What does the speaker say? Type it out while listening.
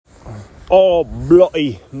Oh,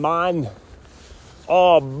 bloody man.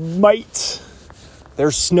 Oh, mate.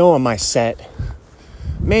 There's snow on my set.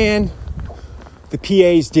 Man, the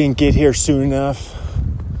PAs didn't get here soon enough.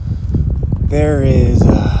 There is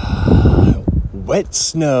wet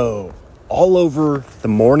snow all over the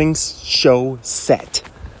morning show set.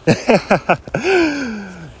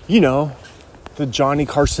 You know, the Johnny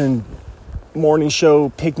Carson morning show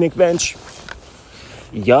picnic bench.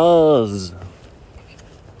 Yuz.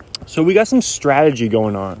 So we got some strategy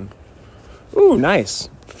going on. Ooh, nice.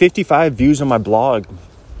 55 views on my blog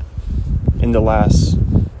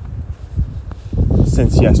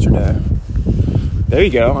since yesterday. There you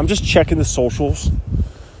go. I'm just checking the socials.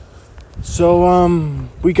 So,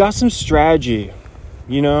 we got some strategy,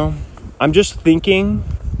 you know. I'm just thinking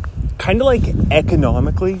kind of like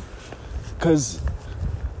economically,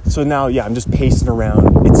 so now, yeah, I'm just pacing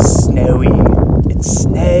around. It's snowy. It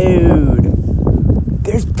snowed.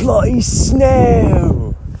 There's bloody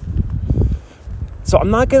snow. So I'm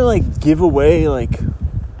not going to give away,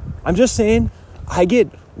 I'm just saying I get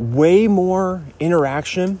way more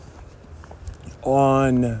interaction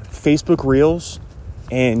on Facebook Reels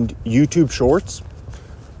and YouTube Shorts.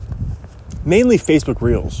 Mainly Facebook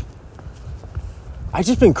Reels. I've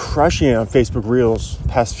just been crushing it on Facebook Reels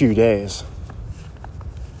past few days.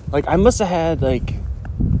 I must have had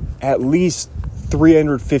at least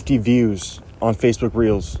 350 views on Facebook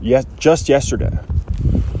Reels just yesterday.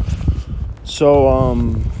 So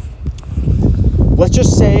let's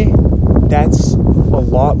just say that's a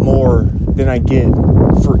lot more than I get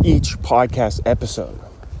for each podcast episode.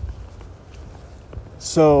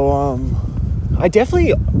 So I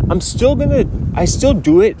still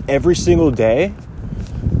do it every single day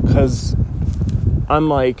because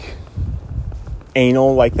I'm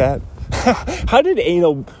anal like that.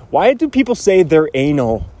 Why do people say they're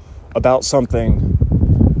anal about something?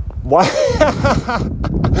 Why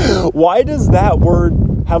does that word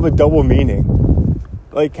have a double meaning?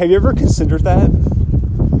 Have you ever considered that?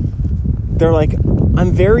 They're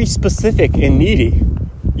I'm very specific and needy.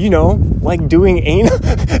 You know, doing anal.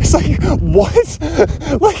 It's what?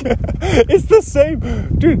 It's the same.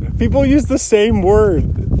 Dude, people use the same word.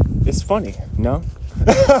 It's funny, no?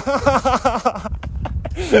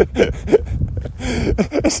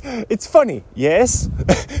 It's funny, yes?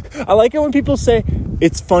 I like it when people say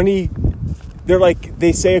it's funny.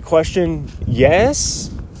 They say a question, yes?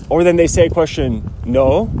 Or then they say a question,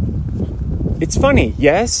 no? It's funny,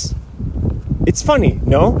 yes? It's funny,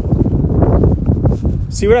 no?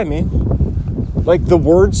 See what I mean? The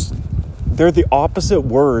words, they're the opposite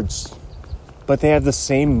words, but they have the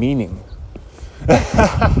same meaning.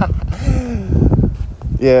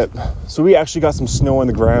 Yeah, so we actually got some snow on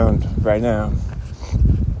the ground right now.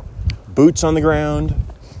 Boots on the ground.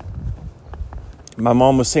 My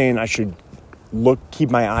mom was saying I should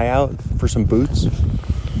keep my eye out for some boots.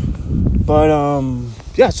 But,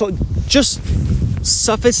 yeah, so just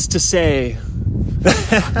suffice to say,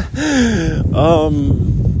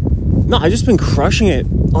 no, I've just been crushing it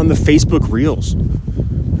on the Facebook Reels.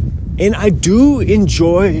 And I do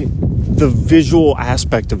enjoy the visual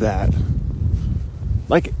aspect of that.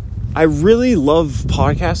 I really love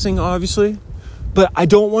podcasting, obviously, but I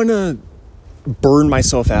don't want to burn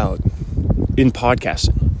myself out in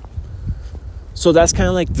podcasting. So that's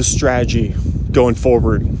kind of the strategy going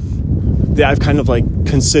forward that I've kind of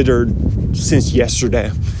considered since yesterday.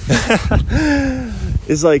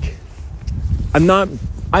 Is I'm not,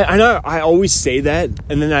 I know I always say that,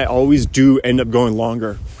 and then I always do end up going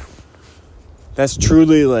longer. That's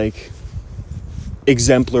truly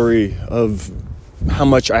exemplary of how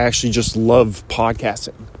much I actually just love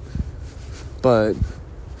podcasting. But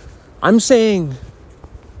I'm saying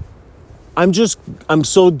I'm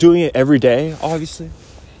still doing it every day, obviously.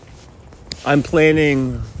 I'm just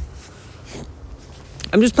planning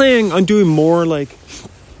on doing more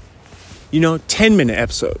 10-minute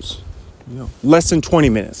episodes. Less than 20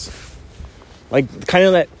 minutes. Kind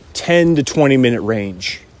of that 10 to 20 minute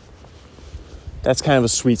range. That's kind of a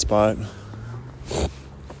sweet spot.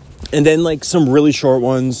 And then some really short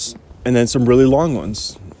ones and then some really long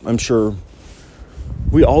ones. I'm sure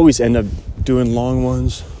we always end up doing long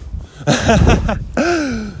ones.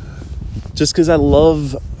 Just because I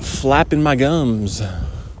love flapping my gums.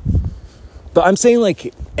 But I'm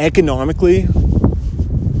saying economically,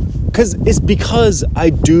 because I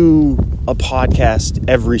do a podcast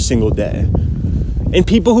every single day. And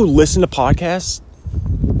people who listen to podcasts,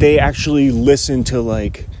 they actually listen to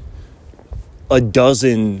a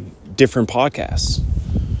dozen different podcasts,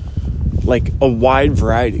 a wide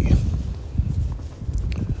variety.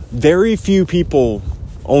 Very few people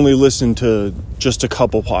only listen to just a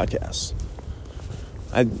couple podcasts.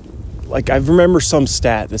 I remember some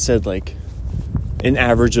stat that said like an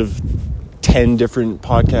average of 10 different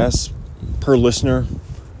podcasts per listener.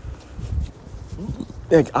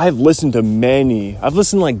 Like, I've listened to many. I've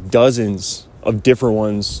listened to like dozens of different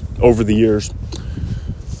ones over the years.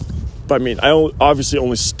 But I mean, I obviously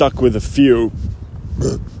only stuck with a few.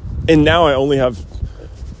 And now I only have,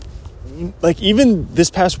 like, even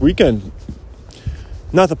this past weekend,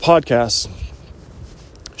 not the podcast.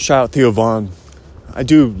 Shout out Theo Vaughn. I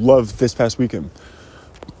do love This Past Weekend.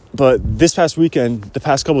 But this past weekend, the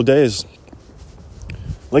past couple of days,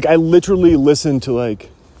 like, I literally listened to like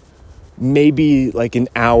maybe like an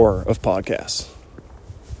hour of podcasts.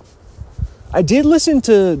 I did listen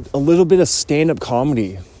to a little bit of stand-up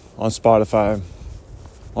comedy on Spotify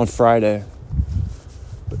on Friday.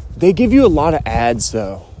 They give you a lot of ads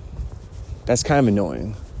though. That's kind of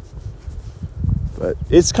annoying. But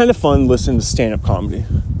it's kind of fun listening to stand-up comedy.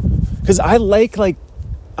 Because I like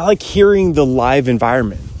hearing the live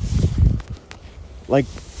environment. Like,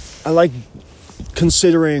 I like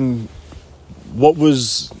considering what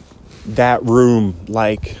was that room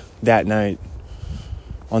like that night,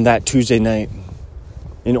 on that Tuesday night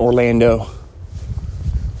in Orlando.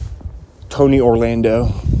 Tony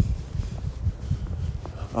Orlando.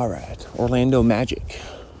 All right, Orlando Magic.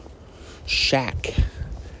 Shaq-a-roni.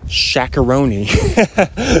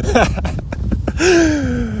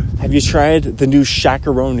 Have you tried the new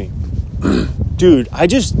Shaq-a-roni? Dude,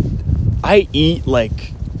 I eat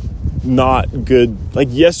like not good. Like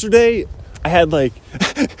yesterday, I had like,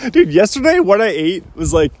 yesterday what I ate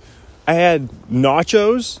was like, I had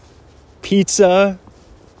nachos, pizza,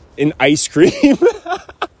 and ice cream.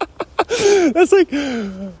 That's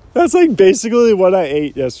like basically what I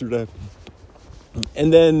ate yesterday.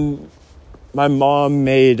 And then my mom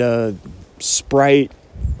made a Sprite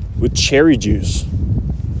with cherry juice.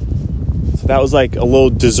 So that was like a little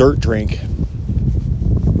dessert drink.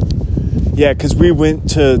 Yeah, because we went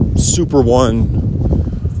to Super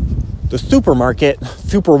One, the supermarket,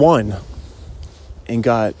 Super One, and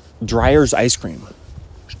got Dreyer's ice cream.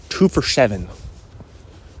 2 for $7.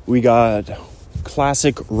 We got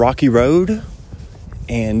classic Rocky Road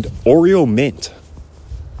and Oreo Mint,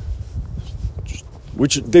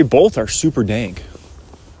 which they both are super dank.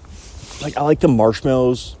 Like, I like the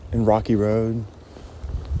marshmallows in Rocky Road.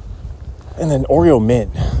 And then Oreo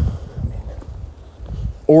Mint. I mean,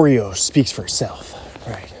 Oreo speaks for itself,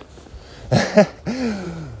 right?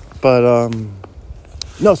 But,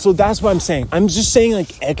 no, so that's what I'm saying. I'm just saying,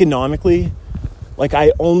 like, economically, like,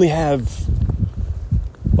 I only have,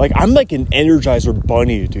 like, I'm like an Energizer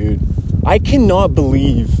bunny, dude. I cannot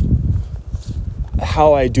believe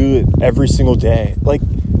how I do it every single day. Like,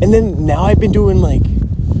 and then now I've been doing, like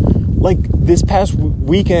this past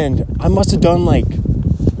weekend, I must have done, like,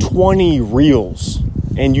 20 reels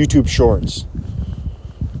and YouTube shorts.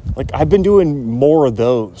 Like, I've been doing more of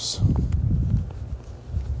those.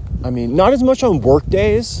 I mean, not as much on work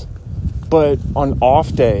days, but on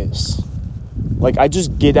off days. Like, I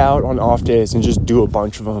just get out on off days and just do a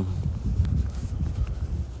bunch of them.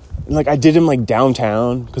 And, like, I did them, like,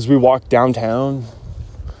 downtown, because we walked downtown.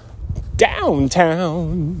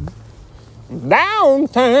 Downtown.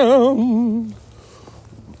 Downtown.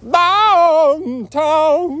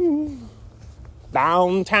 Downtown.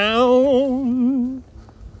 Downtown.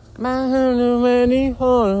 Many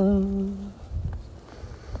horns.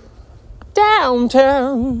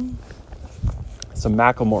 Downtown. It's a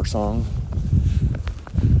Macklemore song.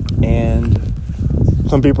 And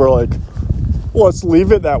some people are like, let's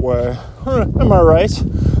leave it that way. Am I right?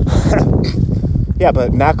 Yeah,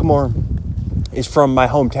 but Macklemore is from my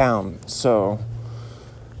hometown. So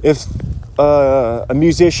if a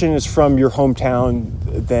musician is from your hometown,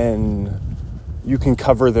 then you can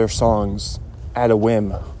cover their songs at a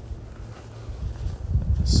whim.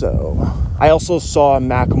 So I also saw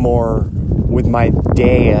Macklemore with my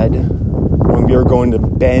dad when we were going to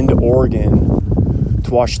Bend, Oregon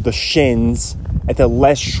to watch the Shins at the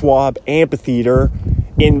Les Schwab Amphitheater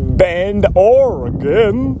in Bend,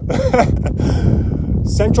 Oregon.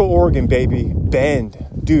 Central Oregon, baby. Bend.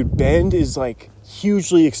 Dude, Bend is like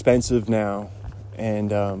hugely expensive now.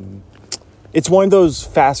 And it's one of those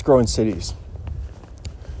fast-growing cities.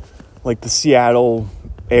 Like the Seattle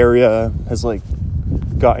area has like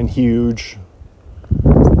gotten huge,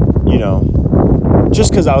 you know,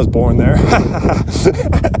 just because I was born there.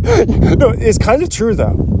 No, it's kind of true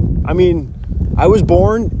though. I mean, I was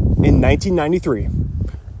born in 1993,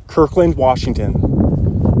 Kirkland,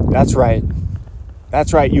 Washington. That's right.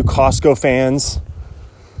 That's right, you Costco fans.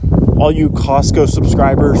 All you Costco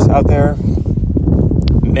subscribers out there.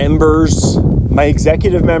 Members. my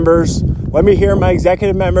executive members. Let me hear my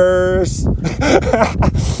executive members.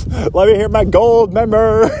 Let me hear my gold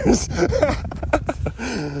members.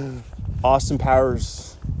 Austin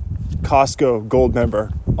Powers, Costco gold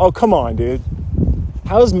member. Oh, come on, dude.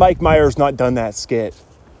 How has Mike Myers not done that skit?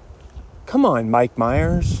 Come on, Mike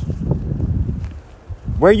Myers.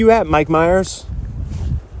 Where you at, Mike Myers?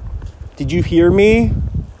 Did you hear me?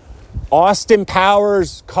 Austin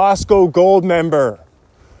Powers, Costco gold member.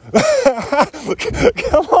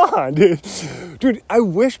 Come on, dude. Dude,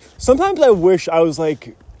 sometimes I wish I was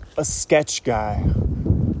like a sketch guy.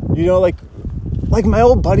 You know, like my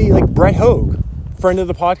old buddy, like Brett Hogue, friend of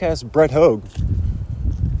the podcast, Brett Hogue.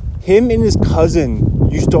 Him and his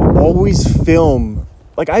cousin used to always film,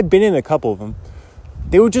 like I've been in a couple of them.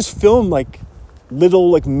 They would just film like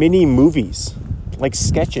little like mini movies, like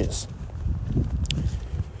sketches.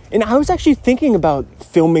 And I was actually thinking about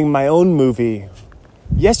filming my own movie.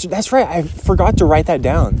 Yes, that's right. I forgot to write that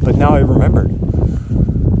down, but now I remembered.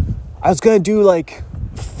 I was going to do like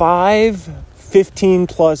 5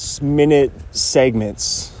 15+ minute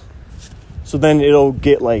segments. So then it'll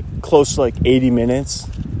get like close to like 80 minutes.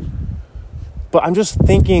 But I'm just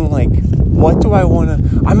thinking like, what do I want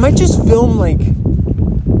to... I might just film like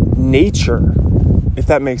nature, if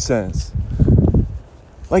that makes sense.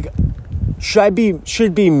 Like, should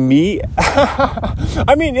it be me?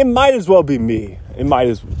 I mean, it might as well be me. It might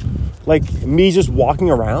as well. Like, me just walking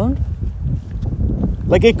around?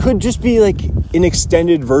 Like, it could just be like an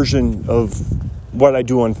extended version of what I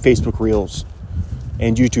do on Facebook Reels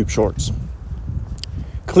and YouTube Shorts.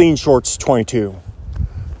 Clean Shorts 22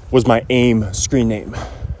 was my AIM screen name.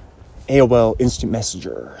 AOL Instant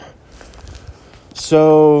Messenger.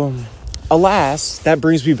 So, alas, that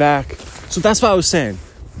brings me back. So that's what I was saying.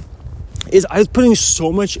 Is I was putting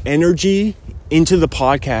so much energy into the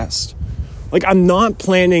podcast. Like, I'm not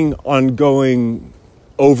planning on going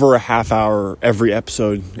over a half hour every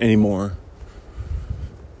episode anymore.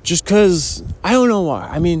 Just because, I don't know why.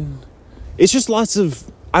 I mean, it's just lots of...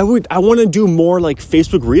 I want to do more like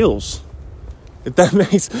Facebook Reels. If that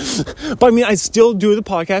makes... But I mean, I still do the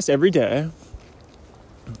podcast every day.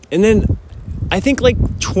 And then I think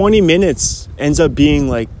like 20 minutes ends up being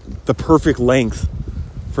like the perfect length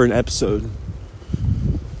for an episode.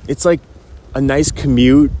 It's like a nice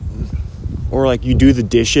commute, or like you do the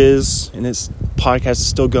dishes and this podcast is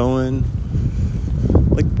still going.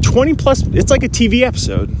 Like 20+, it's like a TV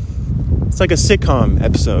episode. It's like a sitcom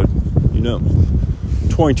episode, you know,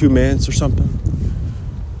 22 minutes or something.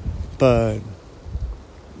 But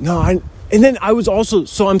no, and then I was also,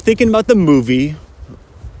 so I'm thinking about the movie.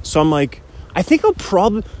 So I'm like, I think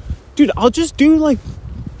I'll just do like,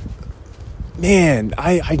 man,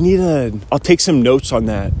 I'll take some notes on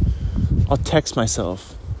that. I'll text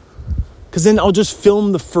myself. Because then I'll just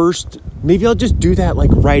film maybe I'll just do that like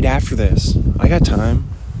right after this. I got time.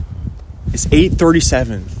 It's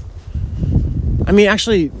 8:37. I mean,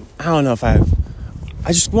 actually, I don't know if I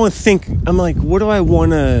just want to think, I'm like, what do I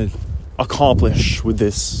want to accomplish with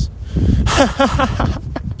this?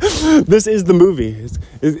 This is the movie.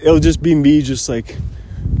 It'll just be me just like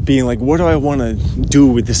being like, what do I want to do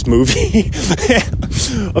with this movie?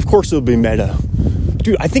 Of course it'll be meta.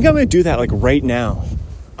 Dude, I think I'm going to do that like right now.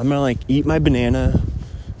 I'm going to like eat my banana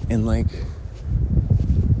and like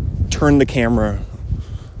turn the camera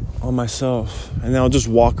on myself. And then I'll just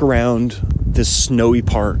walk around this snowy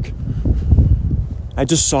park. I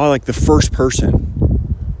just saw like the first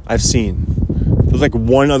person I've seen. There's like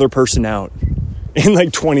one other person out in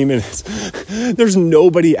like 20 minutes. There's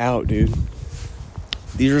nobody out, dude.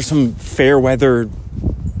 These are some fair weather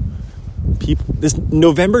people. This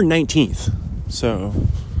November 19th. So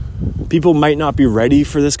people might not be ready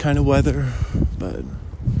for this kind of weather, but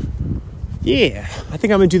yeah, I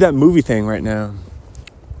think I'm going to do that movie thing right now.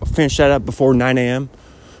 I'll finish that up before 9 a.m.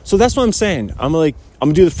 So that's what I'm saying. I'm going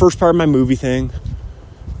to do the first part of my movie thing.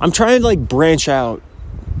 I'm trying to like branch out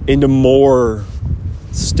into more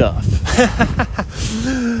stuff.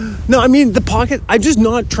 No, I mean, the podcast, I'm just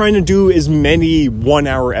not trying to do as many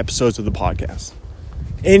 1-hour episodes of the podcast.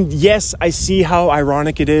 And yes, I see how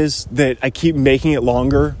ironic it is that I keep making it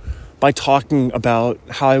longer by talking about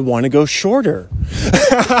how I want to go shorter.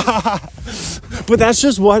 But that's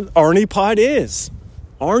just what Arnie Pod is.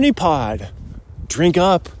 Arnie Pod. Drink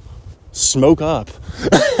up. Smoke up.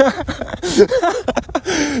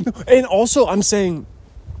 And also, I'm saying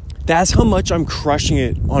that's how much I'm crushing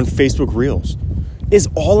it on Facebook Reels. Is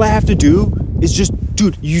all I have to do is just,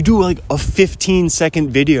 dude, you do like a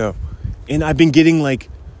 15-second video. And I've been getting like,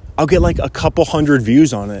 I'll get like a couple hundred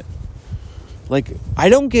views on it. Like, I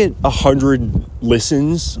don't get 100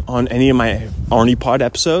 listens on any of my Arnie Pod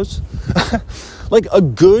episodes. Like,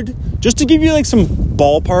 just to give you like some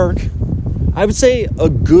ballpark, I would say a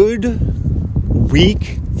good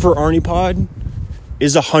week for Arnie Pod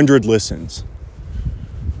is 100 listens.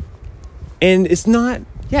 And it's not,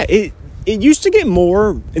 it used to get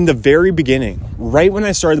more in the very beginning, right when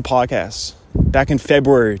I started the podcast, back in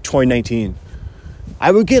February 2019.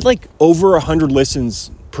 I would get like over 100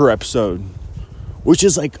 listens per episode, which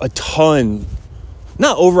is like a ton.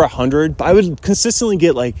 Not over 100, but I would consistently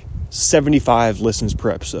get like 75 listens per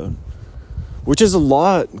episode, which is a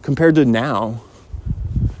lot compared to now.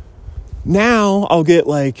 Now I'll get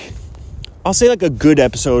I'll say like a good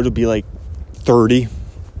episode will be like 30,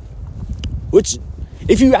 which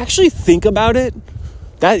if you actually think about it,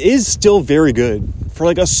 that is still very good for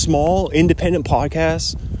like a small independent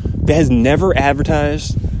podcast that has never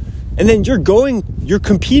advertised. And then you're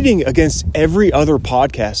competing against every other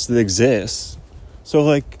podcast that exists. So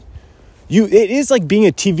like it is like being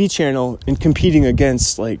a TV channel and competing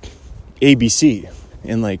against like ABC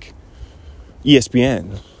and like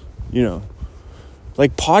ESPN,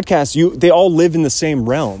 like podcasts, they all live in the same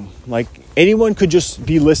realm. Like anyone could just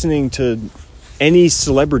be listening to any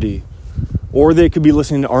celebrity, or they could be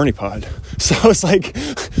listening to Arnie Pod. So it's like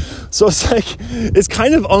it's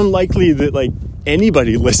kind of unlikely that like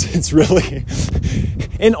anybody listens really.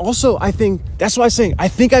 And also I think that's why I'm saying I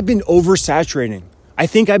think I've been oversaturating. I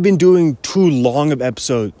think I've been doing too long of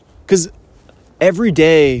episodes, because every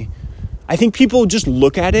day I think people just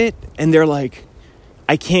look at it and they're like,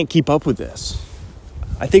 I can't keep up with this.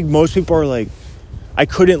 I think most people are like, I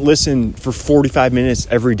couldn't listen for 45 minutes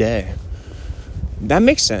every day. That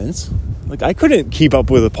makes sense. Like I couldn't keep up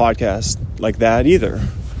with a podcast like that either.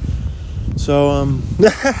 So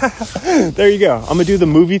there you go. I'm gonna do the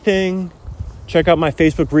movie thing. Check out my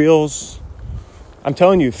Facebook Reels. I'm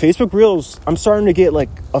telling you, Facebook Reels, I'm starting to get like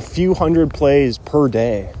a few hundred plays per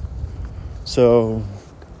day. So,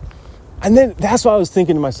 and then that's what I was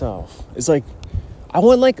thinking to myself. It's like, I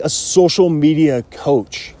want like a social media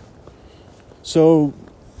coach. So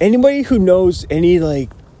anybody who knows any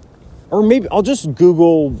or maybe I'll just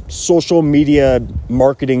Google social media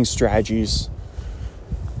marketing strategies,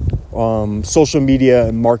 social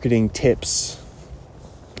media marketing tips.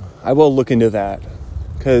 I will look into that,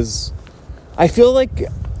 because I feel like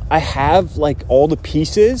I have like all the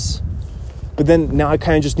pieces, but then now I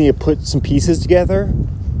kind of just need to put some pieces together.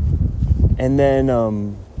 And then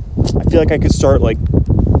I feel like I could start like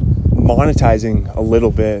monetizing a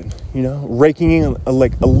little bit, raking in a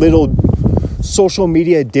little social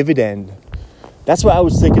media dividend. That's what I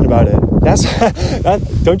was thinking about it.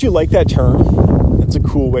 Don't you like that term? That's a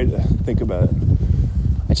cool way to think about it.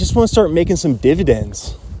 I just want to start making some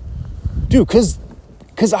dividends. Dude, because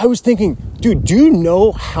I was thinking, dude, do you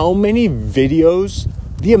know how many videos,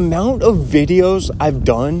 the amount of videos I've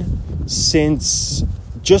done since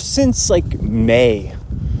like May?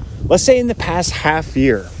 Let's say in the past half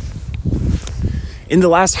year. In the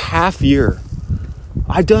last half year,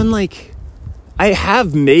 I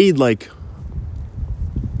have made like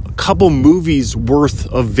a couple movies worth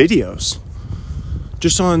of videos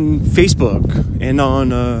just on Facebook and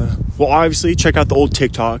on, obviously check out the old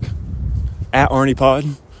TikTok at Arnie Pod.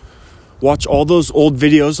 Watch all those old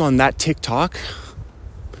videos on that TikTok.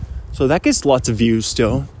 So that gets lots of views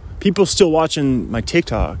still. People still watching my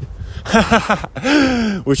TikTok,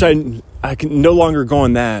 which I can no longer go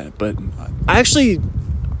on that. But I think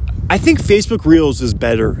Facebook Reels is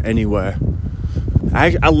better anyway.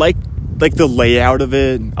 I like the layout of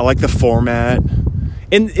it. I like the format.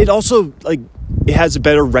 And it also, like, it has a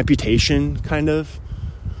better reputation, kind of.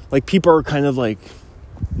 Like, people are kind of like,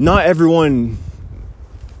 not everyone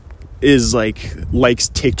is likes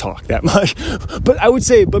TikTok that much. But I would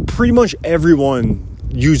say, pretty much everyone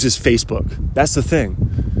uses Facebook. That's the thing.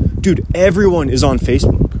 Dude, everyone is on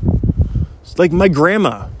Facebook. Like my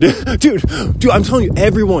grandma, dude, I'm telling you,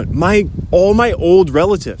 everyone, all my old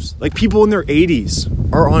relatives, like people in their 80s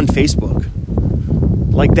are on Facebook.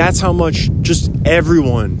 Like that's how much just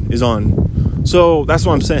everyone is on. So that's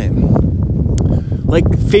what I'm saying. Like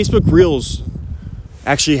Facebook Reels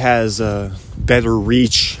actually has better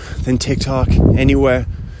reach than TikTok anyway.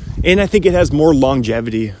 And I think it has more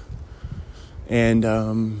longevity. And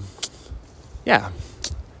it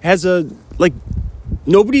has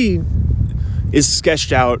nobody is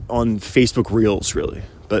sketched out on Facebook Reels, really.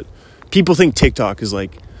 But people think TikTok is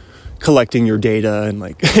like collecting your data and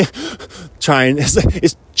like trying.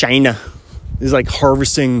 It's China. It's like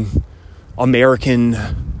harvesting American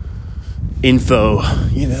info,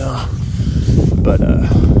 But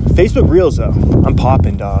Facebook Reels, though, I'm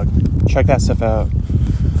popping, dog. check that stuff out.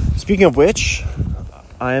 Speaking of which,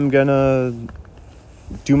 I am gonna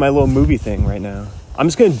do my little movie thing right now. I'm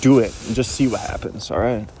just gonna do it and just see what happens. All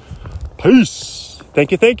right. Peace.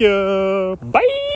 Thank you. Bye.